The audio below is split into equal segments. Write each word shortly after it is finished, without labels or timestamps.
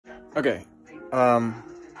Okay, I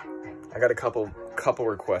got a couple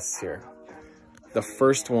requests here. The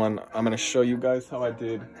first one, I'm gonna show you guys how I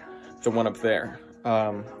did the one up there.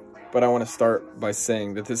 But I want to start by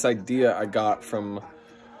saying that this idea I got from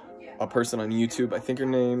a person on YouTube. I think her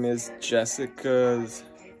name is Jessica's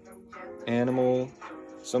Animal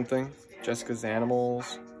something. Jessica's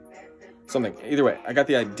Animals something. Either way, I got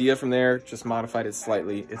the idea from there, just modified it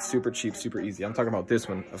slightly. It's super cheap, super easy. I'm talking about this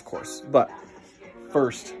one, of course. But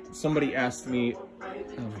first, somebody asked me, oh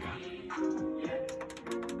my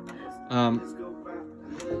God.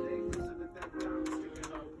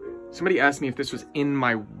 Somebody asked me if this was in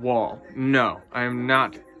my wall. No, I am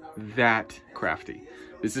not that crafty.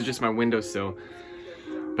 This is just my windowsill,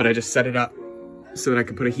 but I just set it up so that I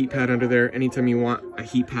can put a heat pad under there anytime you want a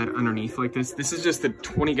heat pad underneath like this. This is just a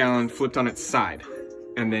 20-gallon flipped on its side,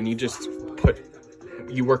 and then you just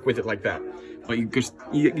work with it like that. But you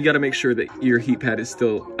got to make sure that your heat pad is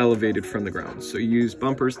still elevated from the ground. So you use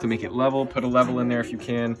bumpers to make it level, put a level in there if you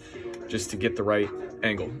can, just to get the right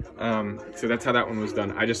angle. So that's how that one was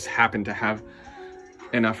done. I just happened to have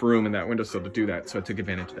enough room in that windowsill to do that, so I took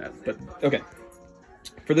advantage of that. But okay,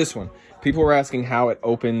 for this one, people were asking how it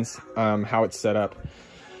opens, how it's set up.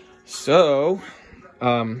 So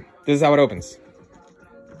this is how it opens.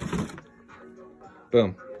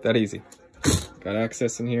 Boom, that easy. Got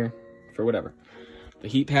access in here for whatever. The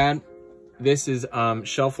heat pad, this is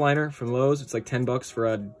shelf liner from Lowe's. It's like 10 bucks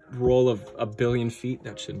for a roll of 1 billion feet.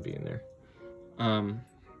 That shouldn't be in there.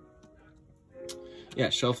 Yeah,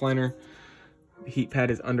 shelf liner. The heat pad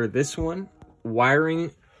is under this one. Wiring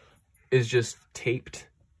is just taped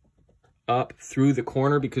up through the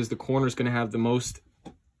corner because the corner is going to have the most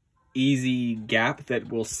easy gap that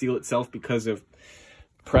will seal itself because of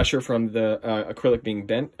pressure from the acrylic being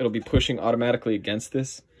bent. It'll be pushing automatically against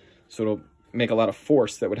this, so it'll make a lot of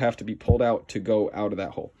force that would have to be pulled out to go out of that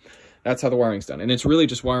hole. That's how the wiring's done. And it's really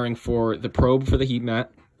just wiring for the probe for the heat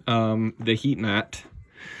mat, and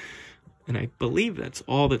I believe that's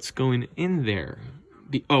all that's going in there.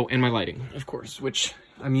 Oh, and my lighting, of course, which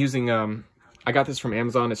I'm using. I got this from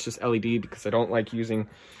Amazon. It's just LED because I don't like using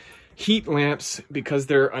heat lamps because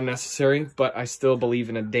they're unnecessary, but I still believe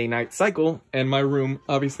in a day-night cycle, and my room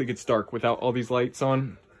obviously gets dark without all these lights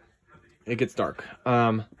on. It gets dark.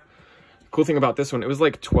 Cool thing about this one, it was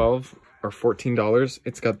like $12 or $14.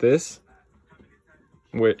 It's got this,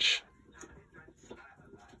 which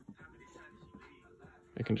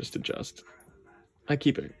I can just adjust. I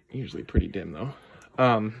keep it usually pretty dim though.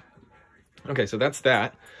 Okay, so that's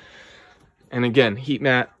that. And again, heat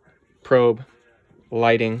mat, probe,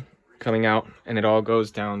 lighting coming out, and it all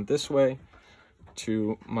goes down this way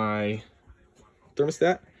to my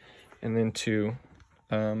thermostat and then to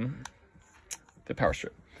the power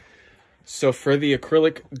strip. So for the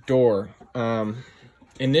acrylic door,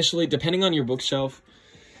 initially, depending on your bookshelf,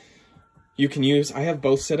 you can use, I have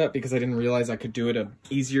both set up because I didn't realize I could do it an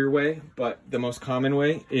easier way, but the most common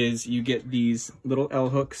way is you get these little L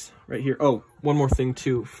hooks right here. Oh, one more thing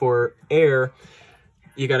too, for air,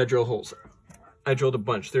 you got to drill holes. I drilled a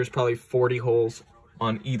bunch. There's probably 40 holes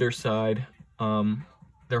on either side.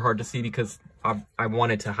 They're hard to see because I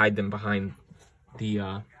wanted to hide them behind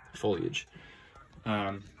the foliage.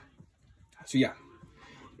 So yeah,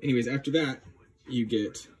 anyways, after that, you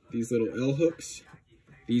get these little L hooks.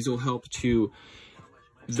 These will help to,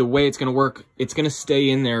 the way it's going to work, it's going to stay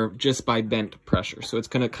in there just by bent pressure. So it's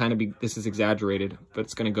going to kind of be, this is exaggerated, but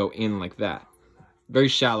it's going to go in like that. Very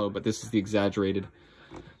shallow, but this is the exaggerated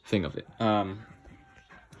thing of it.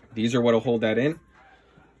 These are what will hold that in.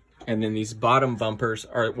 And then these bottom bumpers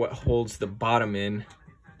are what holds the bottom in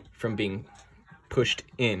from being pushed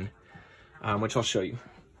in, which I'll show you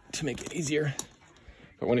to make it easier.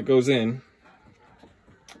 But when it goes in,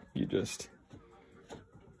 you just,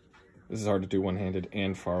 this is hard to do one-handed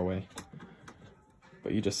and far away,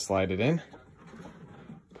 but you just slide it in,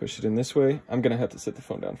 push it in this way. I'm gonna have to set the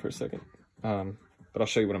phone down for a second, but I'll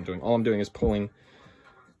show you what I'm doing. All I'm doing is pulling,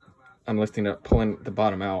 I'm lifting up, pulling the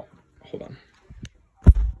bottom out. Hold on.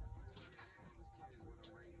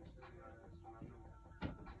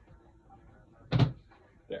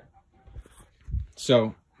 There.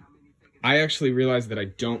 So I actually realized that I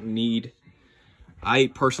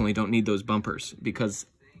personally don't need those bumpers because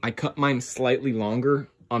I cut mine slightly longer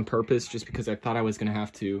on purpose just because I thought I was going to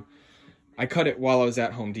have to. I cut it while I was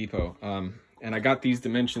at Home Depot, and I got these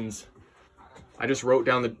dimensions. I just wrote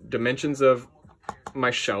down the dimensions of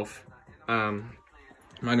my shelf. Mine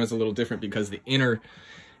was a little different because the inner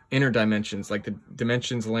dimensions, like the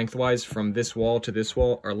dimensions lengthwise from this wall to this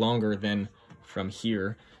wall, are longer than from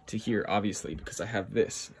here to here, obviously, because I have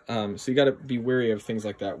this. So you got to be wary of things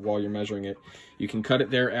like that while you're measuring it. You can cut it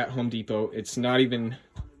there at Home Depot. It's not even,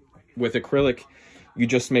 with acrylic, you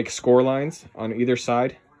just make score lines on either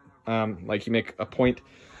side. Like you make a point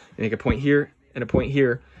here and a point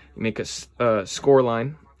here. You make a score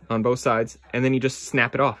line on both sides, and then you just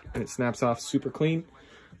snap it off, and it snaps off super clean.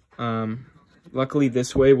 Luckily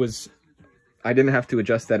this way I didn't have to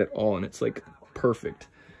adjust that at all, and it's like perfect.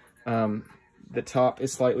 The top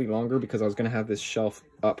is slightly longer because I was gonna have this shelf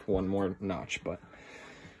up one more notch, but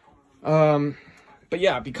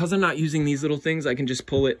yeah, because I'm not using these little things, I can just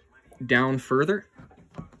pull it down further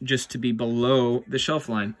just to be below the shelf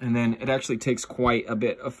line, and then it actually takes quite a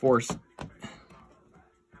bit of force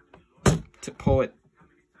to pull it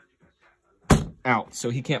out, so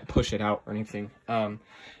he can't push it out or anything. And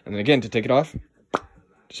then again, to take it off,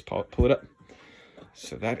 just pull it up.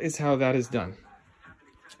 So that is how that is done.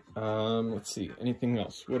 Let's see, anything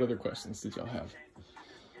else? What other questions did y'all have?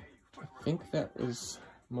 I think that was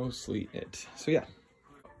mostly it. So yeah,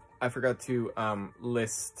 I forgot to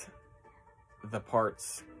list the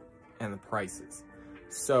parts and the prices.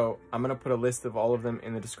 So I'm gonna put a list of all of them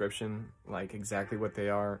in the description, like exactly what they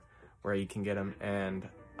are, where you can get them, and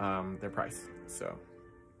their price. So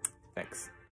thanks.